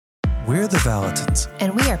We're the Valentins.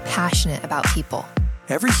 And we are passionate about people.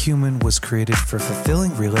 Every human was created for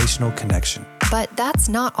fulfilling relational connection. But that's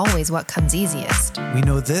not always what comes easiest. We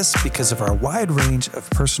know this because of our wide range of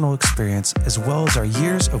personal experience as well as our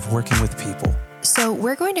years of working with people. So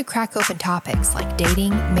we're going to crack open topics like dating,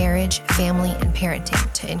 marriage, family, and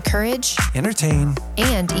parenting to encourage, entertain,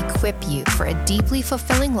 and equip you for a deeply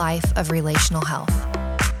fulfilling life of relational health.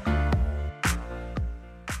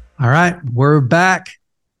 All right, we're back.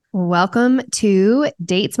 Welcome to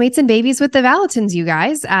Dates, Mates, and Babies with the Valentins, you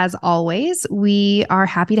guys. As always, we are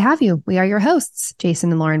happy to have you. We are your hosts,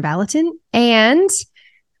 Jason and Lauren Valentin, and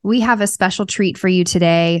we have a special treat for you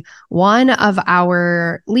today. One of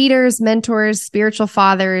our leaders, mentors, spiritual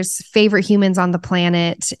fathers, favorite humans on the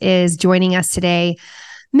planet is joining us today,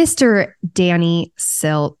 Mr. Danny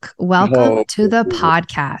Silk. Welcome to the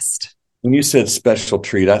podcast. When you said special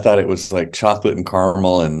treat, I thought it was like chocolate and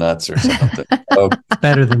caramel and nuts or something.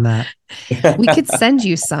 Better than that. We could send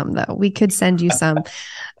you some, though. We could send you some.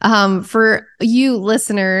 For you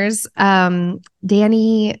listeners,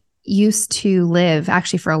 Danny used to live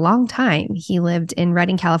actually for a long time. He lived in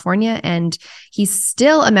Redding, California, and he's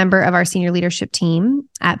still a member of our senior leadership team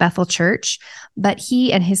at Bethel Church. But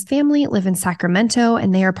he and his family live in Sacramento,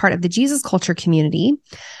 and they are part of the Jesus Culture community.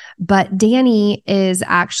 But Danny is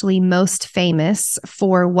actually most famous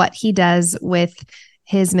for what he does with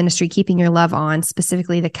his ministry, Keeping Your Love On,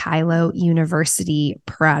 specifically the Kylo University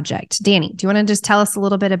Project. Danny, do you want to just tell us a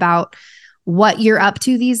little bit about what you're up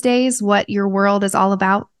to these days, what your world is all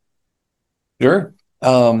about? Sure.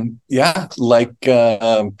 Just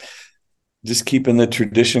keeping the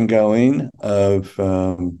tradition going of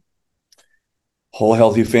whole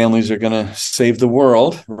healthy families are going to save the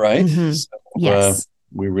world, right? Mm-hmm. So, yes.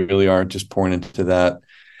 We really are just pouring into that.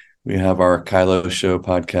 We have our Kylo Show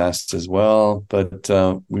podcast as well, but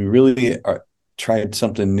we really tried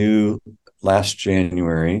something new last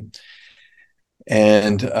January.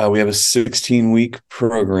 And we have a 16-week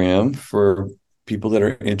program for people that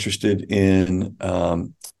are interested in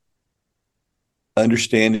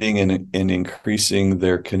understanding and increasing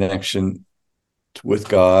their connection with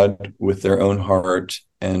God, with their own heart,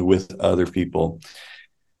 and with other people.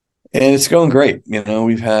 And it's going great. You know,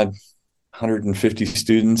 we've had 150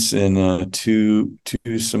 students in two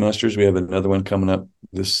semesters. We have another one coming up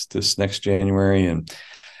this next January, and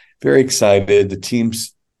very excited. The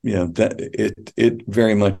team's, you know, that it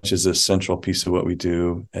very much is a central piece of what we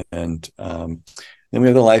do. And then we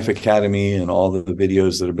have the Life Academy and all the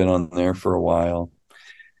videos that have been on there for a while.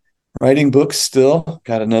 Writing books still.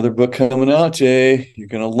 Got another book coming out, Jay. You're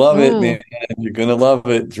going to love it, man. You're going to love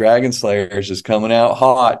it. Dragon Slayers is coming out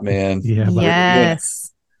hot, man. Yeah.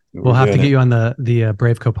 Yes. We'll have to get you on the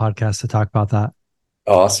Braveco podcast to talk about that.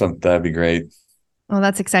 Awesome. That'd be great. Well,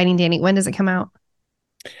 that's exciting, Danny. When does it come out?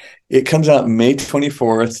 It comes out May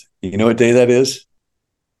 24th. You know what day that is?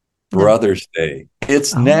 Brothers Day.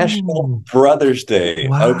 It's National Brothers Day.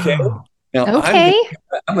 Wow. Okay. Now,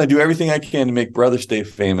 I'm going to do everything I can to make Brothers Day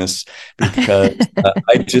famous because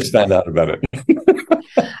I just found out about it.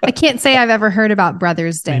 I can't say I've ever heard about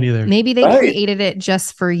Brothers Day. Me neither. Maybe they created it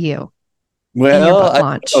just for you. Well, I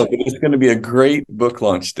know, but it's going to be a great book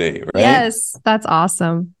launch day, right? Yes, that's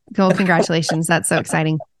awesome. Well, congratulations. That's so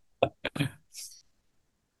exciting.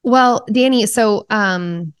 Well, Danny, so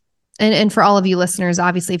and for all of you listeners,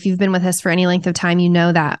 obviously, if you've been with us for any length of time, you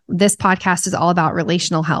know that this podcast is all about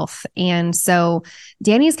relational health. And so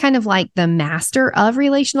Danny is kind of like the master of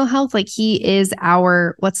relational health. Like he is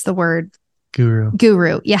our, what's the word?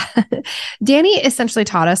 Guru. Yeah. Danny essentially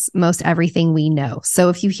taught us most everything we know. So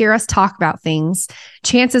if you hear us talk about things,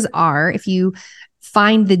 chances are, if you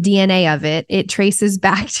find the DNA of it, it traces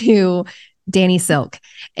back to Danny Silk.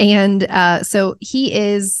 And so he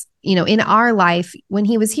is, you know, in our life, when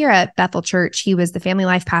he was here at Bethel Church, he was the family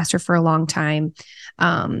life pastor for a long time.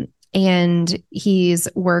 And he's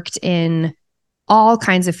worked in all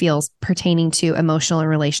kinds of fields pertaining to emotional and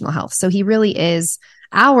relational health. So he really is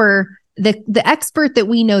the expert that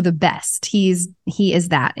we know the best. He is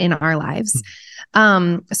that in our lives.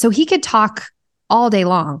 So he could talk all day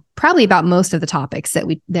long, probably about most of the topics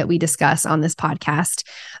that we discuss on this podcast.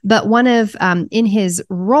 But one of, in his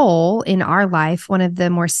role in our life, one of the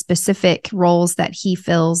more specific roles that he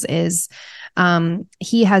fills is,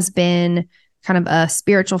 he has been kind of a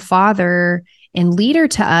spiritual father and leader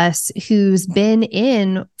to us who's been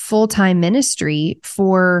in full-time ministry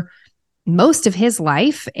for most of his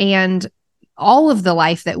life and all of the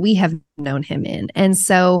life that we have known him in. And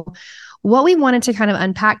so what we wanted to kind of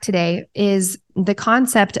unpack today is the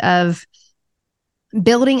concept of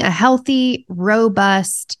building a healthy,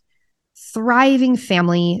 robust, thriving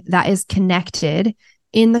family that is connected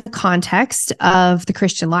in the context of the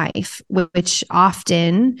Christian life, which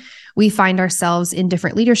often we find ourselves in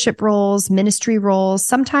different leadership roles, ministry roles,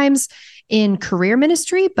 sometimes in career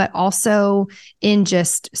ministry, but also in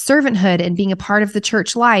just servanthood and being a part of the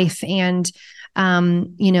church life and,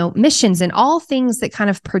 missions and all things that kind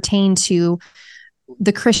of pertain to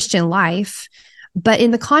the Christian life. But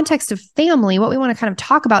in the context of family, what we want to kind of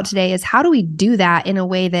talk about today is how do we do that in a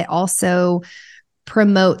way that also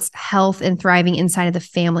promotes health and thriving inside of the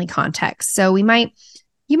family context. So you might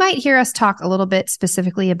hear us talk a little bit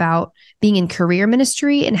specifically about being in career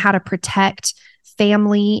ministry and how to protect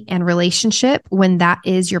family and relationship when that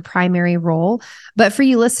is your primary role. But for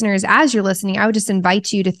you listeners, as you're listening, I would just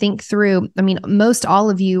invite you to think through. I mean, most all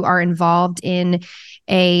of you are involved in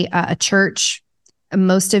a church.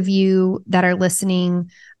 Most of you that are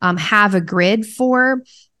listening have a grid for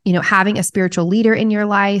having a spiritual leader in your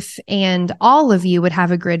life, and all of you would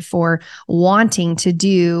have a grid for wanting to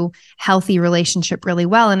do healthy relationship really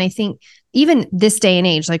well. And I think even this day and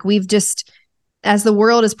age, like as the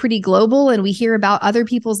world is pretty global and we hear about other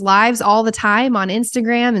people's lives all the time on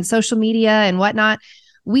Instagram and social media and whatnot,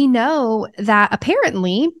 we know that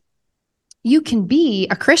apparently you can be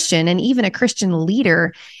a Christian and even a Christian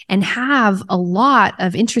leader and have a lot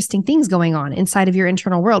of interesting things going on inside of your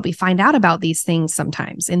internal world. We find out about these things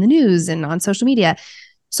sometimes in the news and on social media.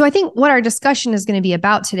 So I think what our discussion is going to be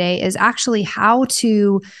about today is actually how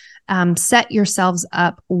to set yourselves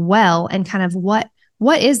up well and kind of what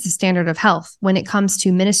is the standard of health when it comes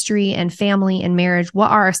to ministry and family and marriage? What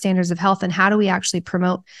are our standards of health and how do we actually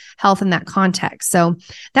promote health in that context? So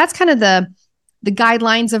that's kind of the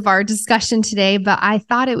guidelines of our discussion today, but I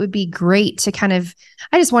thought it would be great to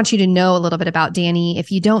I just want you to know a little bit about Danny.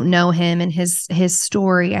 If you don't know him and his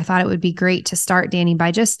story, I thought it would be great to start, Danny, by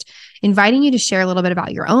just inviting you to share a little bit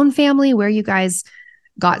about your own family, where you guys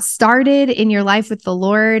got started in your life with the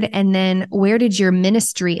Lord, and then where did your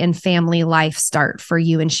ministry and family life start for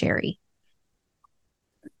you and Sherry?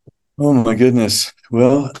 Oh my goodness.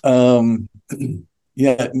 Well,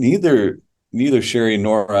 yeah, neither Sherry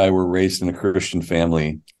nor I were raised in a Christian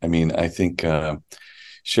family. I mean, I think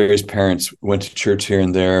Sherry's parents went to church here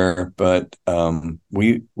and there, but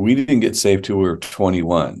we didn't get saved till we were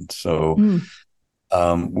 21. So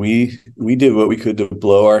we did what we could to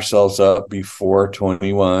blow ourselves up before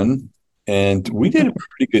 21, and we did a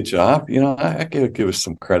pretty good job. I give us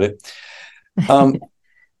some credit. And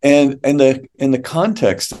in the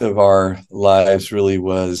context of our lives really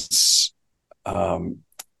was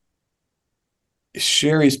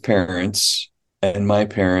Sherry's parents and my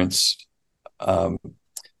parents, and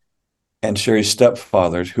Sherry's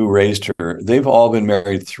stepfathers who raised her, they've all been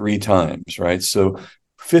married 3 times, right? So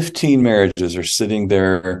 15 marriages are sitting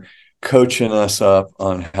there coaching us up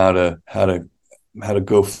on how to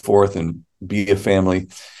go forth and be a family.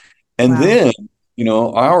 And then,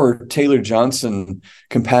 our Taylor-Johnson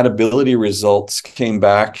compatibility results came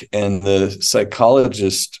back, and the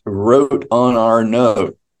psychologist wrote on our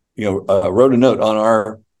note, wrote a note on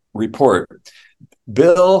our report,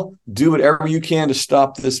 Bill, do whatever you can to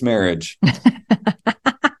stop this marriage.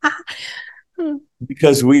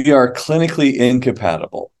 Because we are clinically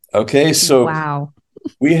incompatible. Okay. So wow.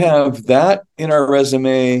 We have that in our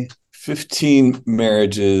resume, 15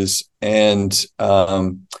 marriages. And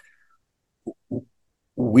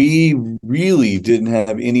we really didn't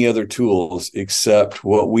have any other tools except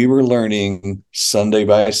what we were learning Sunday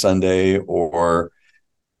by Sunday, or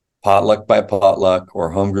potluck by potluck,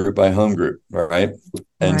 or home group by home group. Right.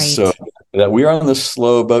 And so that we are on the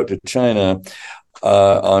slow boat to China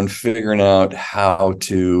on figuring out how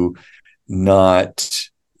to not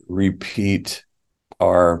repeat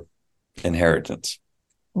our inheritance.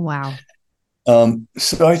 Wow.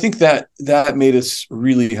 So I think that made us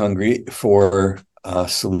really hungry for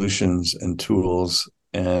solutions and tools.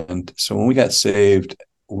 And so when we got saved,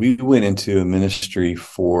 we went into a ministry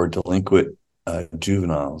for delinquent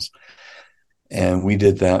juveniles. And we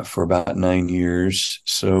did that for about 9 years.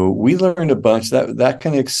 So we learned a bunch. That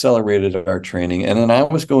kind of accelerated our training. And then I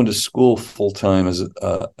was going to school full time as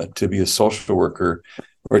to be a social worker,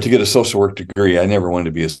 or to get a social work degree. I never wanted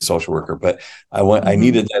to be a social worker, but I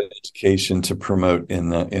needed that education to promote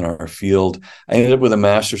in our field. I ended up with a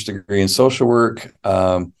master's degree in social work.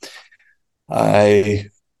 9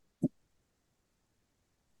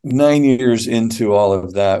 years into all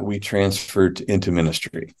of that, we transferred into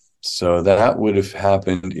ministry. So that would have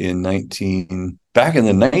happened back in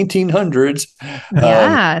the 1900s.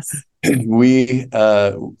 Yes.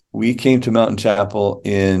 We came to Mountain Chapel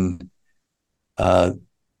in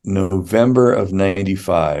November of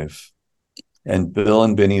 95, and Bill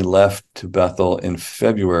and Benny left to Bethel in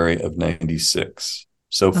February of 96.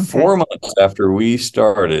 So Okay. 4 months after we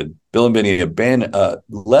started, Bill and Benny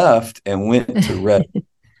left and went to Red.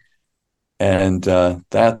 And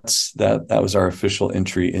that was our official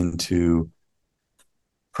entry into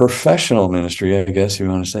professional ministry, I guess you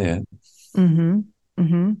want to say it. Mm-hmm.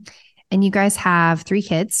 Mm-hmm. And you guys have 3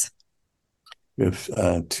 kids. We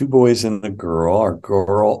have 2 boys and a girl. Our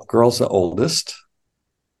girl's the oldest.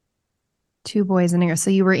 2 boys and a girl. So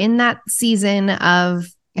you were in that season of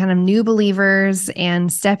kind of new believers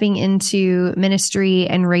and stepping into ministry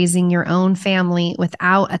and raising your own family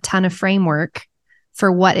without a ton of framework for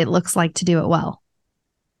what it looks like to do it well.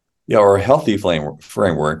 Yeah, or a healthy framework,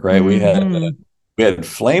 right? Mm-hmm. We had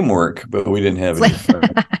flame work, but we didn't have any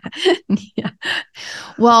framework. Yeah.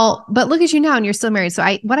 Well, but look at you now and you're still married.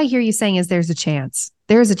 So what I hear you saying is there's a chance.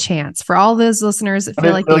 There's a chance for all those listeners that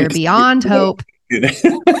feel like they're beyond hope.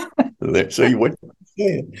 So what you're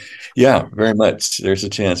saying? Yeah, very much. There's a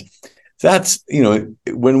chance. That's,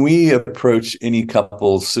 when we approach any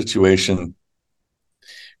couple's situation,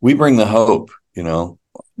 we bring the hope,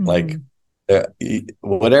 like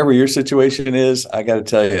whatever your situation is, I got to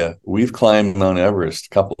tell you, we've climbed Mount Everest a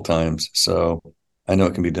couple of times, so I know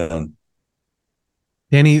it can be done.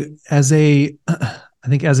 Danny, I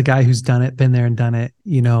think as a guy who's done it, been there and done it,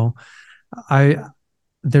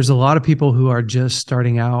 there's a lot of people who are just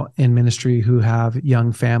starting out in ministry who have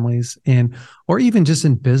young families or even just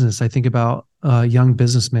in business. I think about young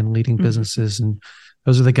businessmen leading businesses, and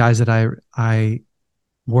those are the guys that I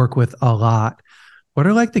work with a lot. What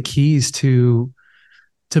are like the keys to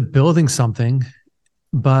building something,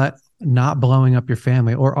 but not blowing up your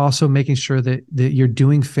family, or also making sure that you're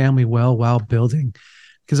doing family well while building?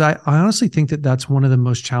 Because I honestly think that that's one of the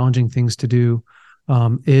most challenging things to do,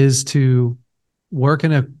 is to work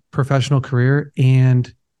in a professional career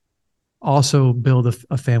and also build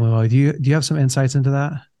a family well. Do you have some insights into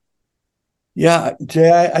that? Yeah,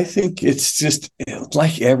 Jay, I think it's just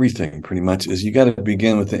like everything pretty much is you got to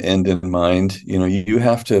begin with the end in mind. You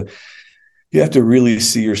have to really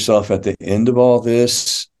see yourself at the end of all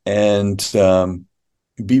this and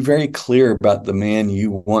be very clear about the man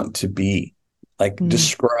you want to be. Like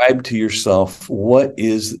describe to yourself what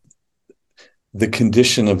is the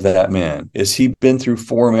condition of that man. Has he been through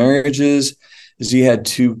 4 marriages? Has he had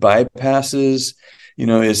 2 bypasses?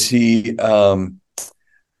 Is he an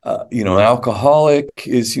alcoholic?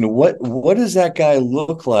 Is what does that guy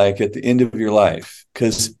look like at the end of your life?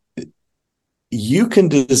 Because you can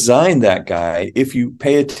design that guy if you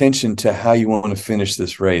pay attention to how you want to finish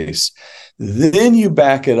this race. Then you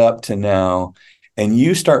back it up to now, and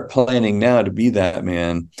you start planning now to be that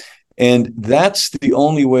man. And that's the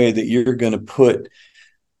only way that you're going to put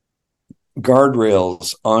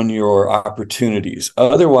guardrails on your opportunities.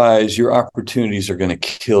 Otherwise, your opportunities are going to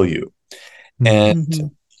kill you.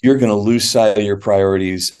 And you're going to lose sight of your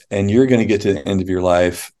priorities, and you're going to get to the end of your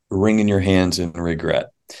life wringing your hands in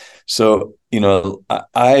regret. So,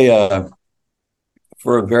 I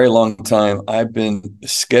for a very long time, I've been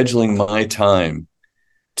scheduling my time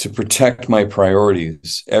to protect my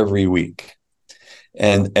priorities every week,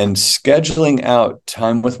 and scheduling out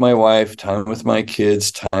time with my wife, time with my kids,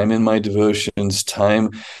 time in my devotions, time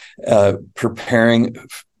preparing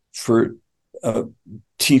for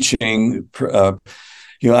teaching.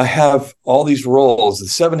 I have all these roles. The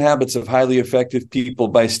 7 Habits of Highly Effective People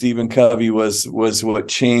by Stephen Covey was what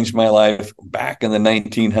changed my life back in the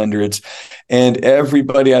 1900s. And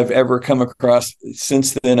everybody I've ever come across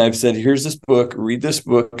since then, I've said, here's this book, read this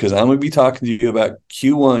book, because I'm going to be talking to you about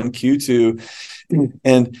Q1, Q2.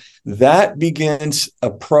 And that begins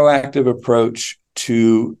a proactive approach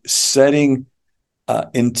to setting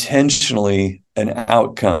intentionally an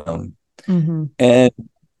outcome. And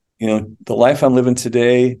the life I'm living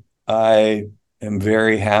today, I am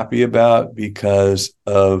very happy about because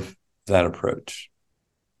of that approach.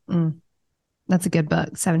 That's a good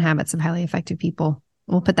book, 7 Habits of Highly Effective People.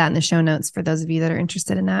 We'll put that in the show notes for those of you that are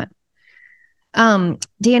interested in that.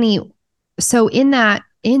 Danny, so in that,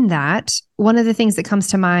 one of the things that comes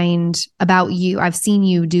to mind about you, I've seen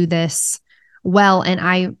you do this well,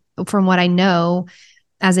 and from what I know,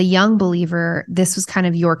 as a young believer, this was kind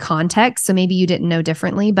of your context. So maybe you didn't know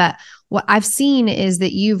differently, but what I've seen is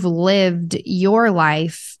that you've lived your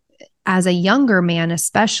life as a younger man,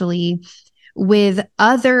 especially with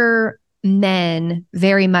other men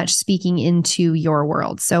very much speaking into your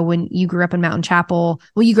world. So when you grew up in Mountain Chapel,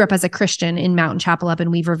 you grew up as a Christian in Mountain Chapel up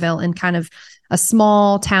in Weaverville, in kind of a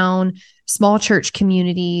small town, small church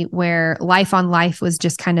community where life on life was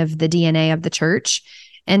just kind of the DNA of the church.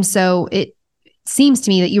 And so it seems to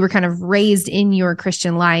me that you were kind of raised in your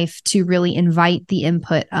Christian life to really invite the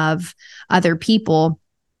input of other people.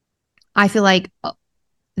 I feel like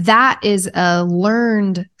that is a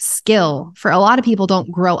learned skill. For a lot of people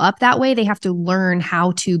don't grow up that way. They have to learn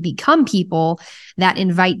how to become people that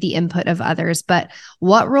invite the input of others. But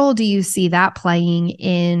what role do you see that playing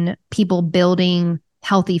in people building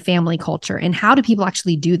healthy family culture? And how do people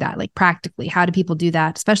actually do that? Like practically, how do people do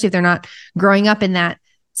that? Especially if they're not growing up in that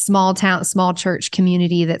small town, small church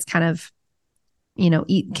community that's kind of,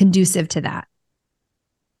 conducive to that.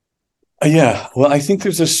 Yeah, well, I think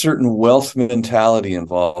there's a certain wealth mentality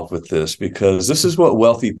involved with this, because this is what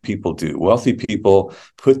wealthy people do. Wealthy people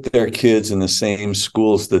put their kids in the same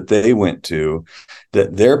schools that they went to,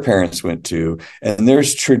 that their parents went to, and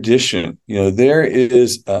there's tradition. There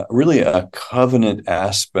is really a covenant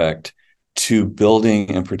aspect to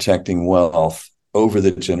building and protecting wealth over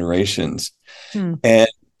the generations. And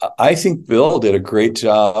I think Bill did a great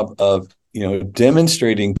job of,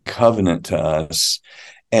 demonstrating covenant to us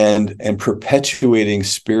and perpetuating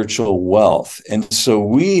spiritual wealth. And so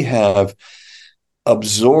we have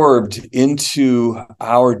absorbed into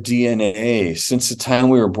our DNA since the time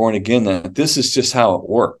we were born again that this is just how it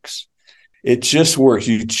works. It just works.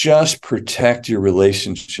 You just protect your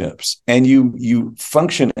relationships, and you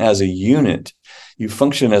function as a unit. You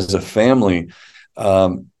function as a family.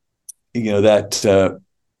 That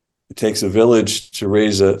it takes a village to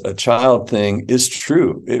raise a child thing is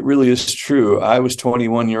true. It really is true. I was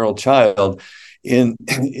 21-year-old child in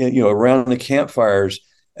around the campfires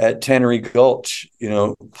at Tannery Gulch,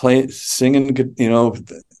 singing,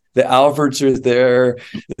 the Alvards are there,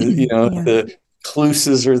 the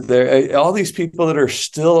Cluses are there. All these people that are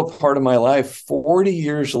still a part of my life 40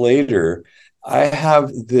 years later, I have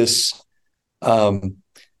this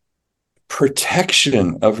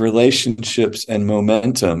protection of relationships and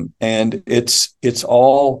momentum, and it's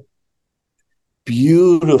all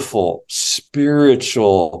beautiful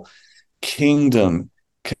spiritual kingdom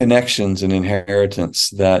connections and inheritance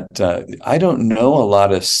that I don't know a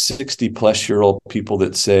lot of 60-plus-year-old people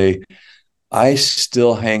that say, I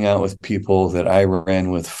still hang out with people that I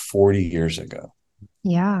ran with 40 years ago.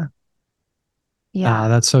 Yeah.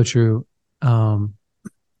 That's so true.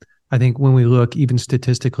 I think when we look even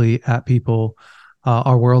statistically at people,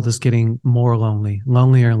 our world is getting more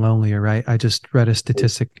lonelier and lonelier, right? I just read a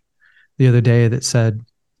statistic the other day that said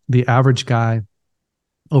the average guy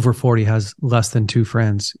over 40 has less than two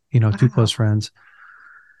friends, two close friends.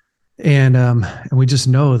 And we just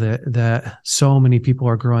know that so many people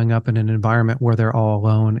are growing up in an environment where they're all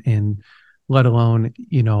alone, and let alone,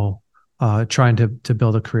 trying to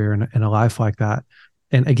build a career in a life like that.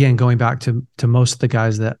 And again, going back to most of the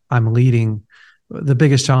guys that I'm leading, the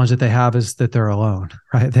biggest challenge that they have is that they're alone,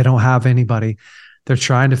 right? They don't have anybody. They're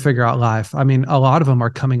trying to figure out life. I mean, a lot of them are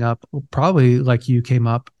coming up probably like you came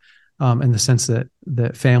up, in the sense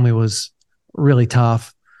that family was really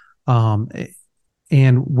tough.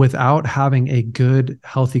 And without having a good,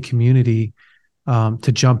 healthy community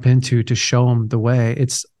to jump into, to show them the way,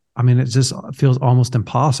 it just feels almost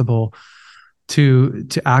impossible to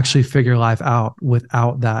actually figure life out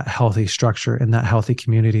without that healthy structure and that healthy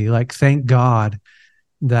community. Like, thank God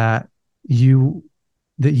that you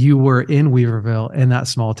were in Weaverville, in that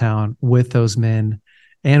small town, with those men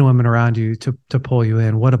and women around you to pull you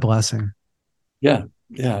in. What a blessing. Yeah,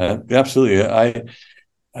 absolutely. I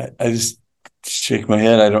just shake my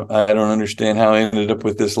head. I don't understand how I ended up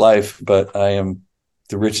with this life, but I am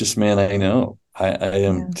the richest man I know. I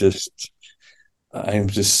am just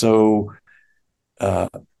so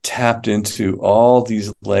tapped into all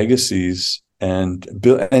these legacies and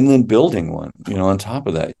then building one, on top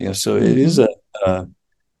of that, so it is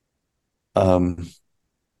an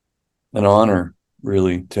honor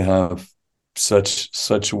really to have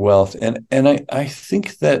such wealth. And I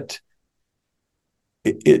think that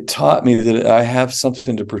it taught me that I have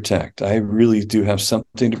something to protect. I really do have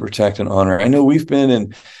something to protect and honor. I know we've been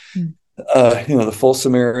in, the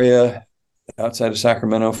Folsom area outside of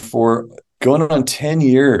Sacramento for going on 10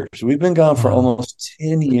 years. We've been gone for almost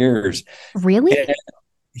 10 years. Really? And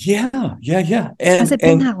yeah. Has it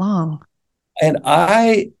been that long? And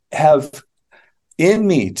I have in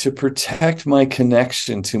me to protect my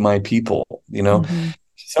connection to my people.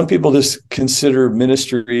 Some people just consider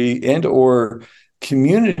ministry and or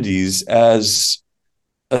communities as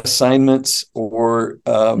assignments or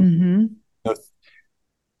what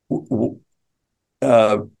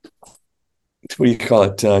do you call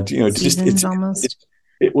it? Seasons almost.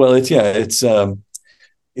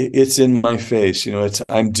 It's in my face.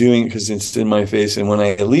 I'm doing it because it's in my face, and when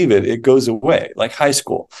I leave it, it goes away, like high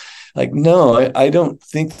school. Like, no, I don't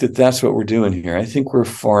think that that's what we're doing here. I think we're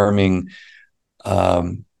farming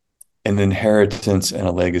an inheritance and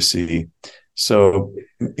a legacy. So,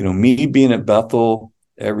 me being at Bethel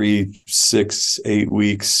every 6-8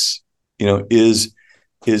 weeks,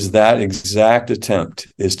 is that exact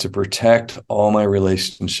attempt, is to protect all my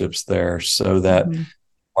relationships there so that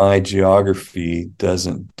my geography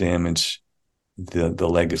doesn't damage the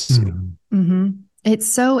legacy.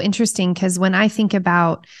 It's so interesting because when I think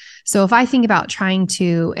about, if I think about trying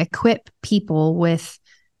to equip people with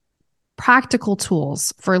practical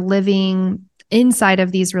tools for living inside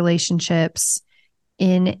of these relationships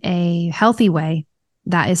in a healthy way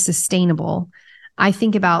that is sustainable, I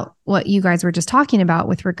think about what you guys were just talking about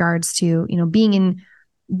with regards to,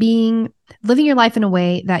 living your life in a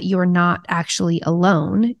way that you're not actually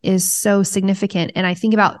alone is so significant. And I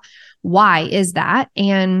think about why is that?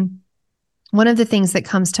 And one of the things that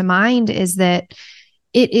comes to mind is that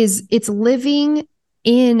it's living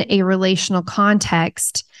in a relational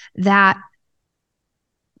context that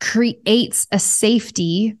creates a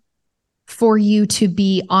safety for you to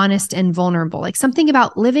be honest and vulnerable. Like something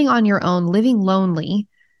about living on your own, living lonely,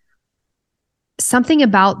 something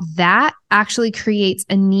about that actually creates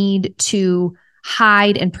a need to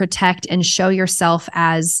hide and protect and show yourself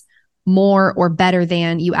as more or better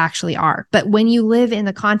than you actually are. But when you live in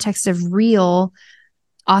the context of real,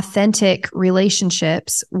 authentic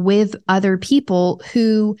relationships with other people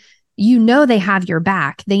who they have your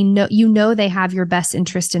back, they have your best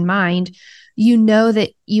interest in mind,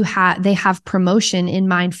 that they have promotion in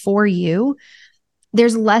mind for you,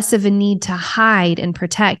 there's less of a need to hide and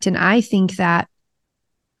protect. And I think that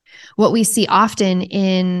what we see often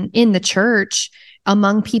in the church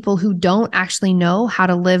among people who don't actually know how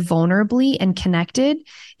to live vulnerably and connected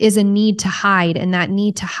is a need to hide. And that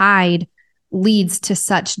need to hide leads to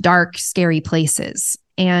such dark, scary places.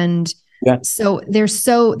 And so there's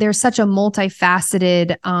such a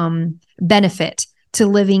multifaceted benefit to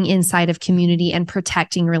living inside of community and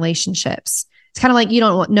protecting relationships. It's kind of like you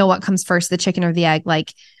don't know what comes first, the chicken or the egg.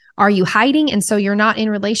 Like, are you hiding and so you're not in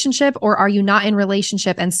relationship, or are you not in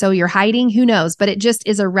relationship and so you're hiding? Who knows? But it just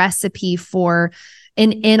is a recipe for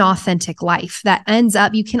an inauthentic life that ends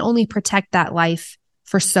up, you can only protect that life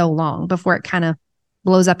for so long before it kind of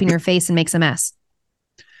blows up in your face and makes a mess.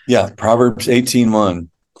 Yeah. Proverbs 18:1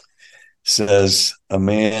 says, a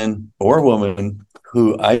man or woman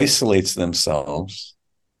who isolates themselves,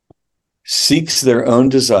 seeks their own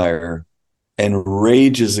desire, and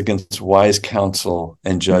rages against wise counsel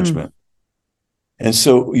and judgment. And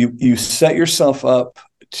so you set yourself up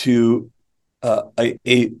to a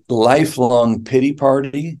lifelong pity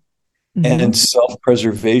party and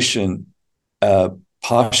self-preservation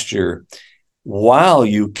posture, while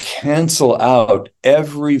you cancel out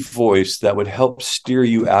every voice that would help steer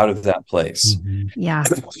you out of that place. Yeah.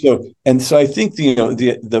 So I think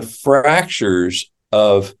the fractures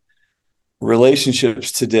of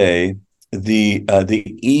relationships today, the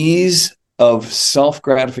ease of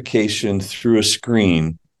self-gratification through a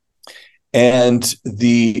screen, and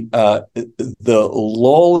the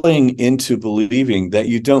lulling into believing that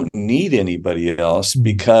you don't need anybody else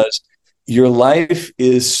because your life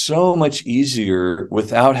is so much easier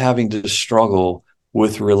without having to struggle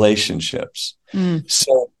with relationships.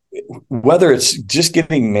 So whether it's just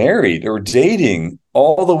getting married or dating,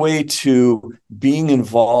 all the way to being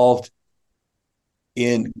involved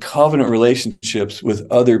in covenant relationships with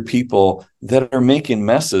other people that are making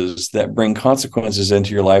messes that bring consequences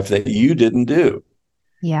into your life that you didn't do.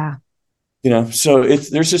 Yeah. So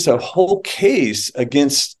there's just a whole case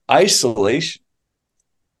against isolation,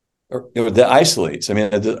 or that isolates. I mean,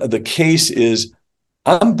 the case is,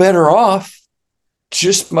 I'm better off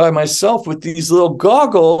just by myself with these little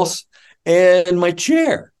goggles and my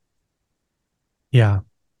chair. Yeah.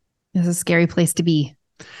 It's a scary place to be.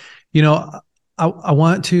 I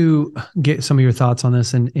want to get some of your thoughts on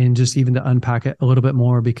this and just even to unpack it a little bit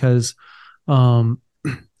more, because I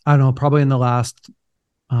don't know, probably in the last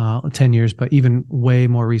 10 years, but even way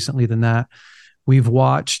more recently than that, we've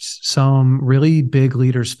watched some really big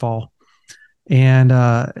leaders fall. And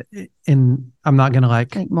I'm not going to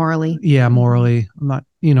like morally. Yeah, morally. I'm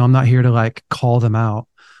not here to call them out.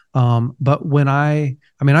 But when I've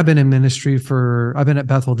been in ministry I've been at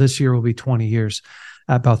Bethel, this year will be 20 years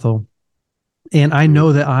at Bethel. And I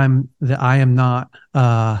know that I am not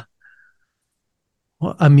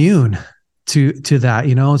immune to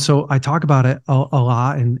that, So I talk about it a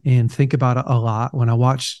lot and think about it a lot when I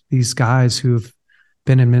watch these guys who've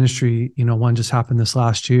been in ministry. One just happened this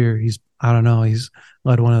last year. He's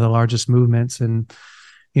led one of the largest movements and,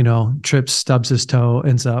 trips, stubs his toe,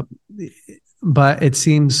 ends up. But it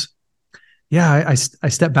seems, I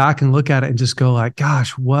step back and look at it and just go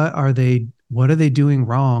gosh, what are they doing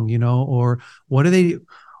wrong? Or what are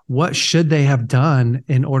what should they have done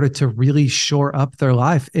in order to really shore up their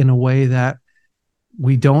life in a way that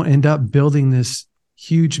we don't end up building this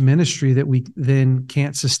huge ministry that we then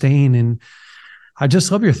can't sustain. And I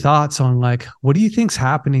just love your thoughts on like, what do you think's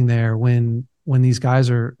happening there when these guys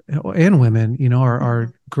are, and women, you know,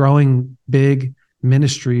 are growing big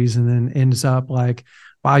ministries, and then ends up like,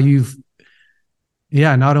 wow,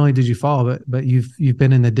 not only did you fall, but you've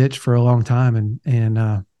been in the ditch for a long time,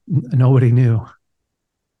 and nobody knew.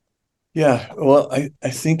 Yeah, well, I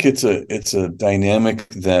think it's a dynamic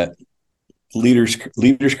that leaders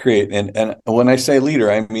create, and when I say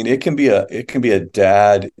leader, I mean it can be a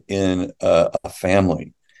dad in a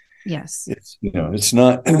family. Yes, it's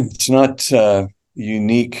not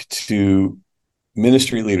unique to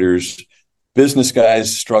ministry leaders. Business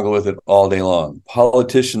guys struggle with it all day long.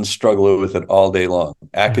 Politicians struggle with it all day long.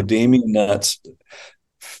 Academia nuts,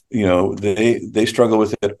 they struggle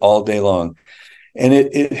with it all day long. And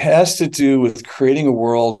it has to do with creating a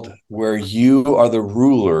world where you are the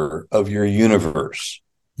ruler of your universe.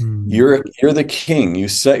 You're the king. You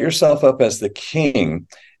set yourself up as the king,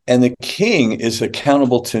 and the king is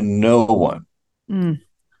accountable to no one.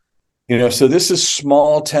 So this is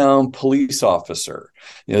small town police officer.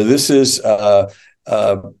 This is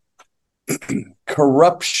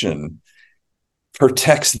corruption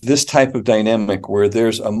protects this type of dynamic where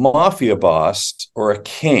there's a mafia boss or a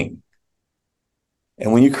king.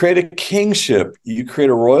 And when you create a kingship, you create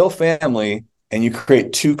a royal family, and you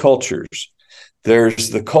create two cultures. There's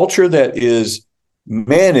the culture that is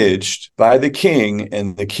managed by the king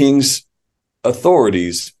and the king's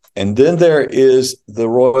authorities. And then there is the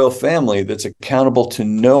royal family that's accountable to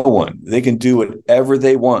no one. They can do whatever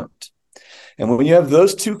they want. And when you have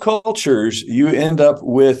those two cultures, you end up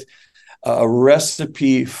with a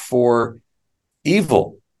recipe for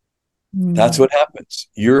evil. That's what happens.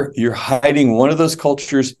 You're hiding one of those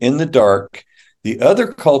cultures in the dark. The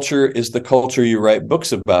other culture is the culture you write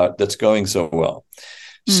books about that's going so well.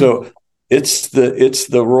 So it's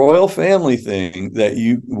the royal family thing that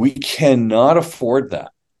we cannot afford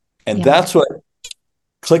that. And that's what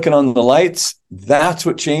clicking on the lights, that's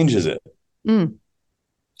what changes it.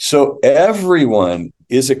 So everyone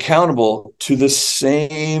is accountable to the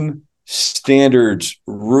same standards,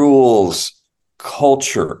 rules,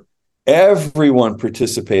 culture. Everyone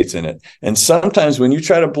participates in it. And sometimes when you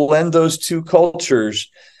try to blend those two cultures,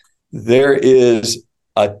 there is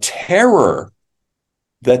a terror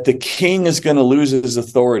that the king is going to lose his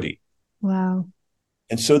authority. Wow.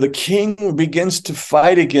 And so the king begins to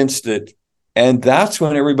fight against it. And that's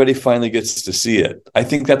when everybody finally gets to see it. I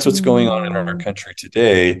think that's what's going on in our country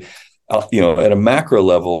today, at a macro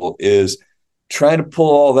level, is trying to pull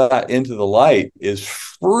all that into the light is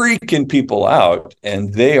freaking people out,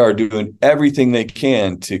 and they are doing everything they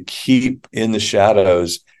can to keep in the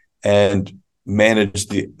shadows and manage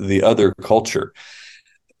the other culture.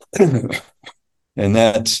 And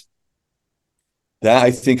that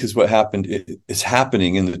I think is what is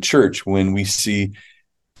happening in the church when we see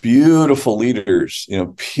beautiful leaders,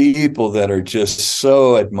 people that are just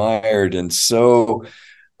so admired and so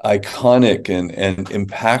iconic and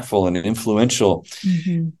impactful and influential.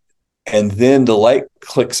 And then the light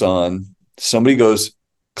clicks on, somebody goes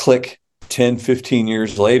click 10, 15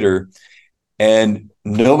 years later, and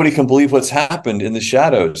nobody can believe what's happened in the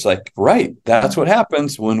shadows. Like, right, that's what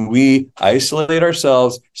happens when we isolate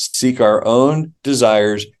ourselves, seek our own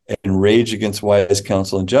desires, and rage against wise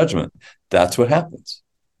counsel and judgment. That's what happens.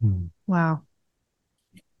 Wow.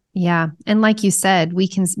 Yeah. And like you said, we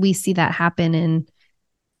see that happen. And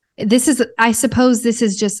I suppose this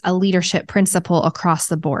is just a leadership principle across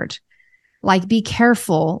the board. Like, be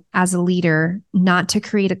careful as a leader not to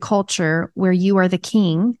create a culture where you are the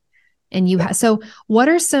king and you have. So what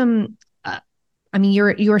are some,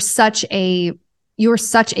 you're such a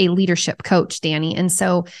leadership coach, Danny. And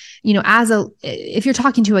so, if you're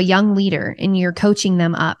talking to a young leader and you're coaching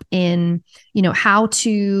them up in, how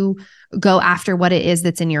to go after what it is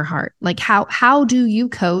that's in your heart, like how do you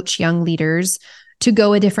coach young leaders to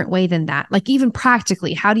go a different way than that? Like, even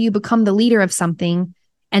practically, how do you become the leader of something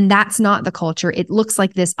and that's not the culture? It looks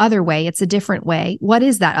like this other way. It's a different way. What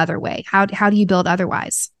is that other way? How do you build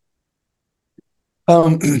otherwise?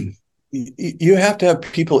 You have to have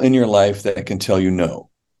people in your life that can tell you no.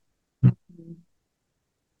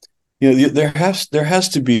 There has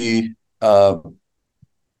to be a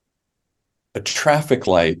traffic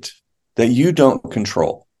light that you don't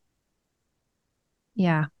control.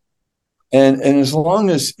 Yeah. And as long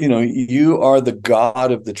as you are the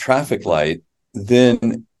god of the traffic light,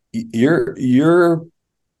 then you're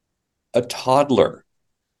a toddler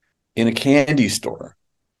in a candy store.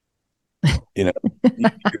 You know,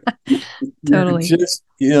 Totally. just,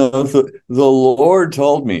 the Lord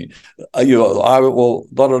told me, I will,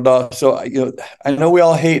 da, da, da. So, I know we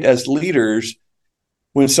all hate as leaders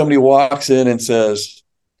when somebody walks in and says,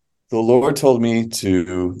 the Lord told me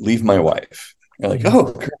to leave my wife. You're like,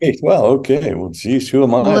 oh, great. Well, okay. Well, geez, who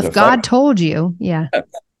am I? Well, if God told you, yeah.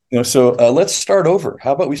 So let's start over.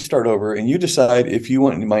 How about we start over and you decide if you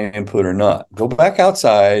want my input or not? Go back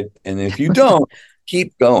outside. And if you don't,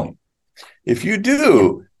 keep going. If you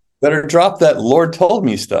do, better drop that Lord told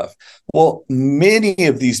me stuff. Well, many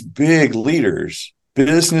of these big leaders,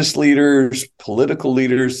 business leaders, political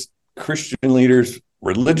leaders, Christian leaders,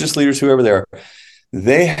 religious leaders, whoever they are,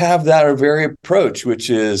 they have that very approach, which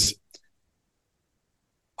is,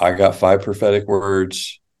 I got 5 prophetic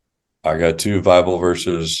words. I got 2 Bible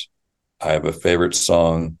verses. I have a favorite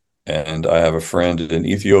song, and I have a friend in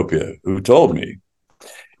Ethiopia who told me.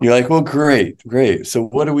 You're like, well, great. So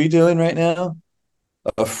what are we doing right now?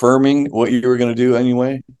 Affirming what you were going to do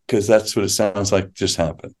anyway, because that's what it sounds like just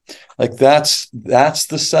happened. Like that's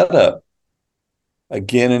the setup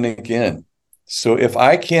again and again. So if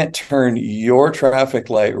I can't turn your traffic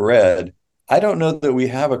light red, I don't know that we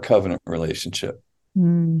have a covenant relationship.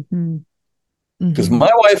 Mm-hmm. Because my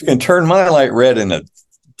wife can turn my light red in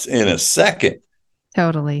a second.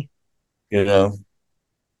 Totally. Yeah,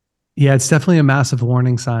 it's definitely a massive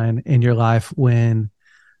warning sign in your life when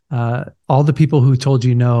all the people who told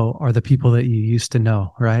you no are the people that you used to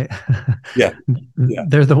know, right? Yeah.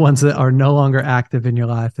 They're the ones that are no longer active in your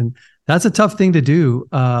life. And that's a tough thing to do.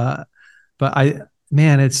 But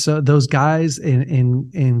it's those guys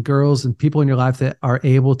and girls and people in your life that are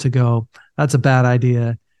able to go, that's a bad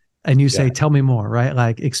idea. And you say, tell me more, right?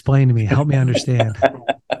 Like, explain to me, help me understand.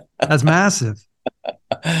 That's massive.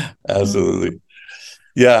 Absolutely.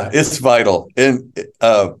 Yeah, it's vital. And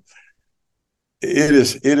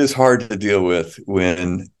it is hard to deal with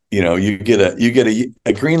when, you get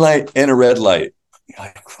a green light and a red light. You're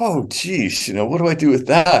like, oh, geez, what do I do with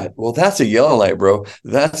that? Well, that's a yellow light, bro.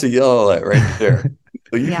 That's a yellow light right there.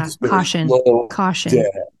 So you just caution. Down.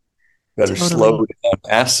 Better slow down,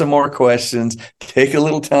 ask some more questions, take a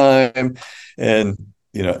little time. And,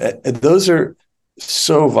 those are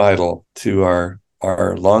so vital to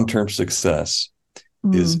our long-term success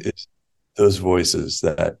is those voices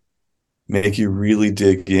that make you really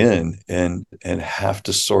dig in and have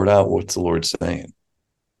to sort out what's the Lord saying.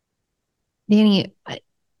 Danny,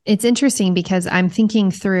 it's interesting because I'm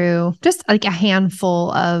thinking through just like a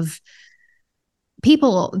handful of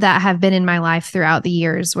people that have been in my life throughout the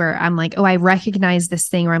years where I'm like, oh, I recognize this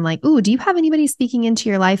thing, or I'm like, oh, do you have anybody speaking into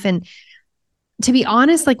your life? And to be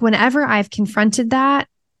honest, like whenever I've confronted that,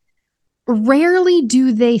 rarely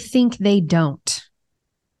do they think they don't.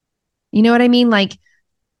 You know what I mean? Like,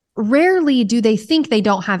 rarely do they think they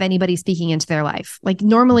don't have anybody speaking into their life. Like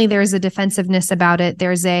normally there's a defensiveness about it.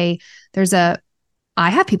 There's a, I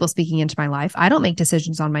have people speaking into my life. I don't make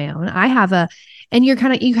decisions on my own. And you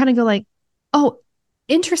kind of go like, oh,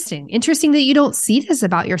 interesting that you don't see this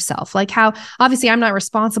about yourself. Like how, obviously I'm not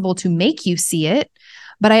responsible to make you see it,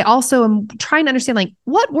 but I also am trying to understand, like,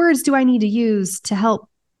 what words do I need to use to help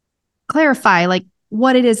clarify, like,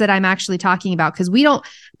 what it is that I'm actually talking about? Because we don't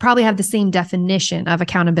probably have the same definition of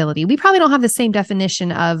accountability. We probably don't have the same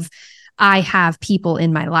definition of I have people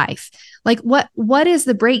in my life. Like what is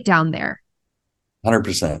the breakdown there?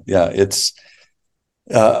 100%. Yeah. It's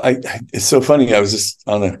so funny. I was just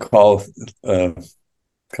on a call a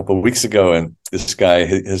couple of weeks ago, and this guy,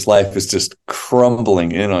 his life is just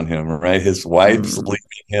crumbling in on him, right? His wife's leaving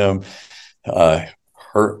him.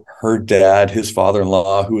 Her dad, his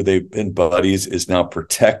father-in-law, who they've been buddies, is now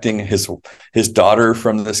protecting his daughter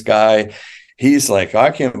from this guy. He's like,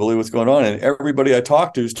 I can't believe what's going on. And everybody I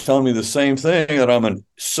talk to is telling me the same thing, that I'm a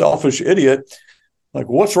selfish idiot. Like,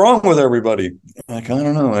 what's wrong with everybody? Like, I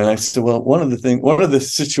don't know. And I said, well, one of the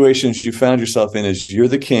situations you found yourself in is you're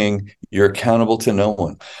the king. You're accountable to no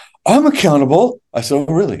one. I'm accountable. I said,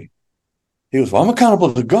 oh, really? He goes, well, I'm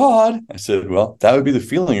accountable to God. I said, well, that would be the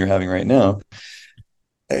feeling you're having right now.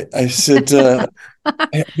 I said,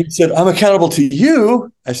 he said, I'm accountable to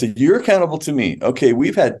you. I said, you're accountable to me. Okay,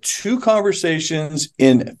 we've had 2 conversations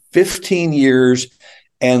in 15 years.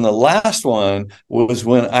 And the last one was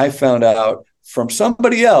when I found out from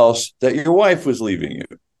somebody else that your wife was leaving you.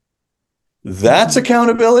 That's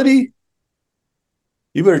accountability.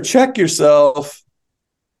 You better check yourself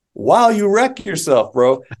while you wreck yourself,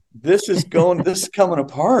 bro. This is coming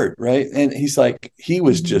apart, right? And he's like, he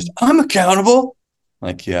was just, I'm accountable.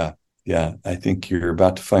 Like, yeah, I think you're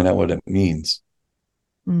about to find out what it means.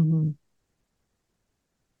 There's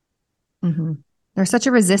such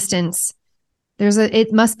a resistance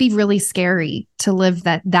it must be really scary to live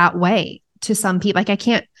that way to some people. Like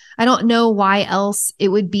I don't know why else it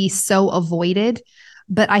would be so avoided,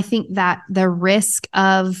 but I think that the risk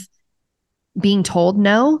of being told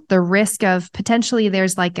no, the risk of potentially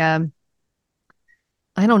there's like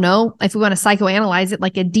I don't know if we want to psychoanalyze it,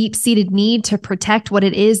 like a deep-seated need to protect what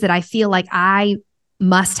it is that I feel like I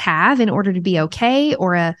must have in order to be okay,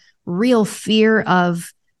 or a real fear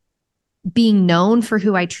of being known for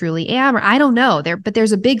who I truly am, or I don't know but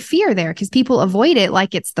there's a big fear there because people avoid it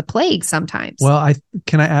like it's the plague sometimes. Well,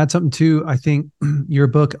 can I add something too? I think your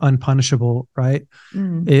book, Unpunishable, right?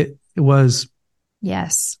 It was,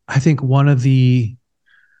 yes, I think one of the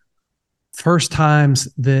first times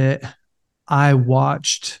that I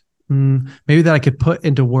watched, maybe that I could put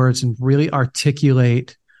into words and really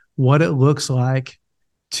articulate what it looks like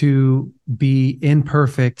to be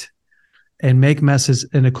imperfect and make messes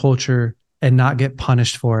in a culture and not get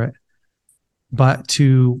punished for it, but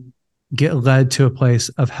to get led to a place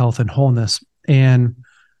of health and wholeness. And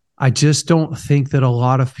I just don't think that a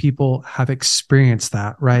lot of people have experienced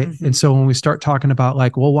that, right? Mm-hmm. And so when we start talking about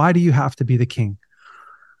like, well, why do you have to be the king?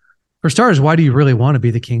 For starters, why do you really want to be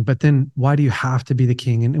the king? But then why do you have to be the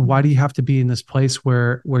king? And why do you have to be in this place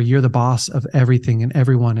where you're the boss of everything and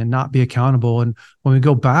everyone and not be accountable? And when we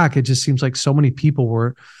go back, it just seems like so many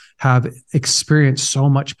people have experienced so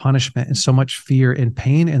much punishment and so much fear and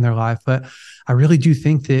pain in their life. But I really do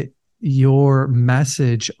think that your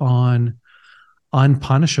message on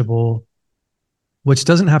Unpunishable, which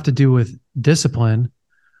doesn't have to do with discipline,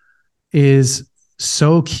 is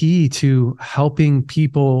so key to helping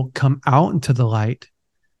people come out into the light,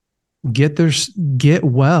 get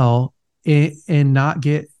well, and not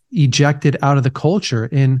get ejected out of the culture.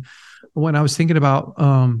 And when I was thinking about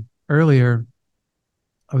earlier,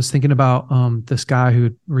 I was thinking about this guy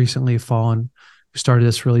who recently fallen, who started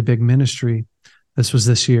this really big ministry. This was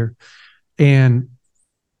this year. And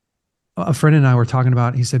a friend and I were talking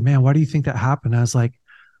about it. He said, man, why do you think that happened? I was like,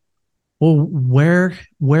 well,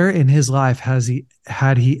 where in his life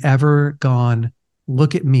had he ever gone,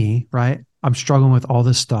 look at me, right? I'm struggling with all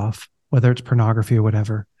this stuff, whether it's pornography or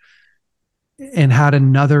whatever, and had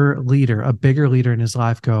another leader, a bigger leader in his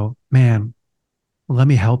life go, man, let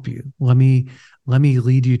me help you. Let me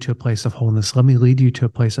lead you to a place of wholeness. Let me lead you to a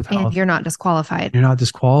place of health. And you're not disqualified. You're not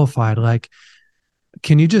disqualified. Like,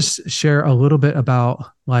 can you just share a little bit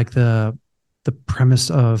about like the premise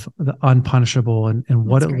of the Unpunishable and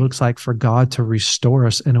what it looks like for God to restore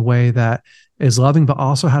us in a way that is loving, but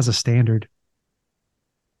also has a standard?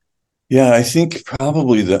 Yeah, I think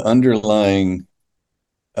probably the underlying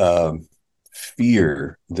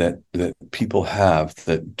fear that people have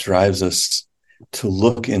that drives us to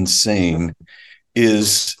look insane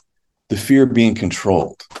is the fear of being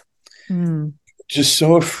controlled. Just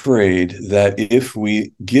so afraid that if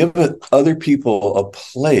we give other people a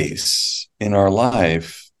place in our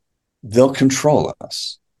life, they'll control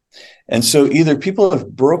us. And so either people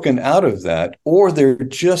have broken out of that, or they're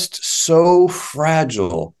just so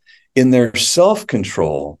fragile in their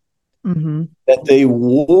self-control that they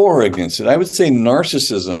war against it. I would say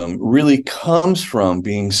narcissism really comes from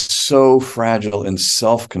being so fragile in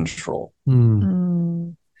self-control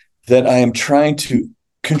that I am trying to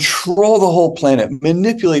control the whole planet,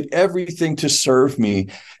 manipulate everything to serve me,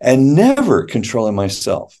 and never controlling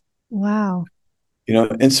myself. Wow.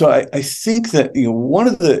 And so I think that one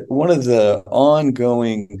of the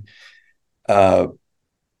ongoing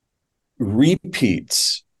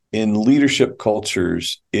repeats in leadership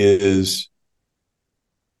cultures is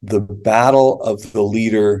the battle of the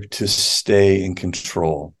leader to stay in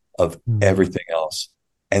control of everything else,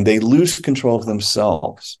 and they lose control of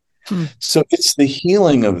themselves. So it's the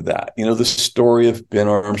healing of that, the story of Ben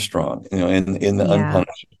Armstrong, in the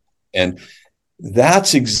Unpunished. And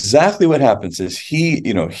that's exactly what happens is he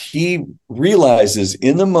realizes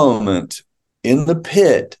in the moment, in the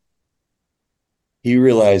pit, he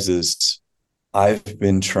realizes I've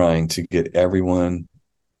been trying to get everyone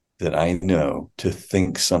that I know to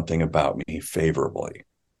think something about me favorably.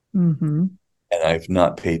 And I've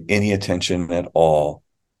not paid any attention at all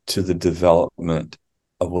to the development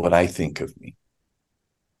of what I think of me.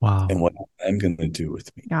 Wow. And what I'm going to do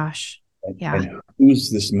with me. Gosh. Yeah. And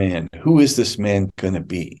who's this man? Who is this man going to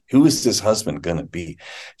be? Who is this husband going to be?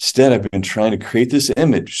 Instead, I've been trying to create this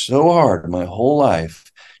image so hard my whole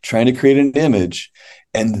life, trying to create an image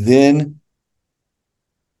and then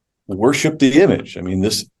worship the image. I mean,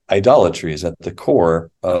 this idolatry is at the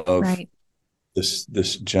core of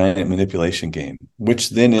this giant manipulation game,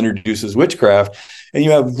 which then introduces witchcraft, and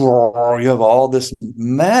you have all this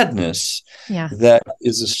madness that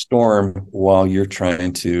is a storm while you're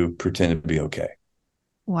trying to pretend to be okay.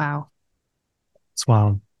 Wow. It's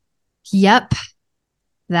wild. Yep.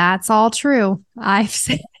 That's all true. I've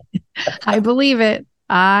said, I believe it.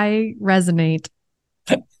 I resonate.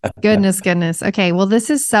 Goodness. Okay. Well, this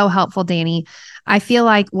is so helpful, Danny. I feel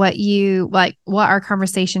like what our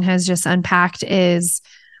conversation has just unpacked is,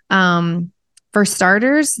 for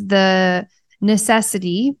starters, the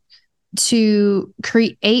necessity to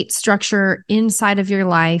create structure inside of your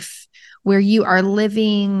life where you are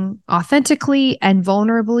living authentically and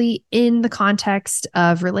vulnerably in the context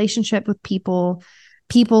of relationship with people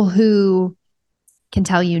who can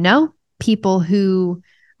tell you no, people who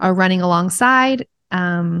are running alongside,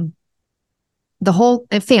 the whole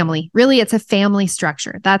family. Really, it's a family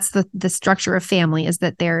structure. That's the structure of family, is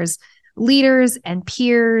that there's leaders and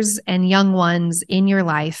peers and young ones in your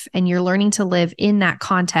life, and you're learning to live in that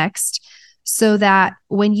context so that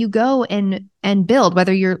when you go and build,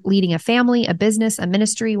 whether you're leading a family, a business, a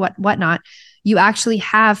ministry, whatnot, you actually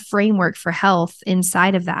have framework for health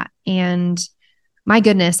inside of that. And my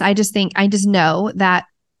goodness, I just know that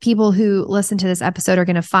people who listen to this episode are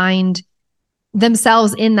going to find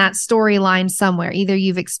themselves in that storyline somewhere. Either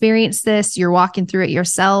you've experienced this, you're walking through it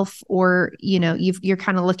yourself, or, you're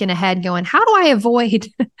kind of looking ahead going, how do I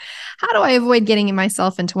avoid getting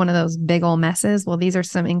myself into one of those big old messes? Well, these are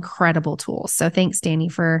some incredible tools. So thanks, Danny,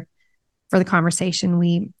 for the conversation.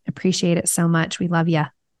 We appreciate it so much. We love you. I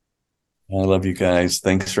love you guys.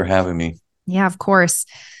 Thanks for having me. Yeah, of course.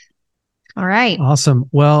 All right. Awesome.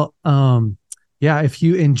 Well, if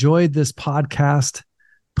you enjoyed this podcast,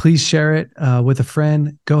 please share it with a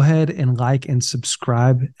friend. Go ahead and like and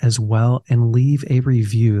subscribe as well, and leave a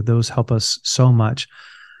review. Those help us so much.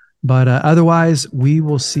 But otherwise, we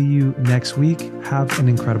will see you next week. Have an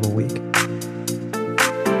incredible week.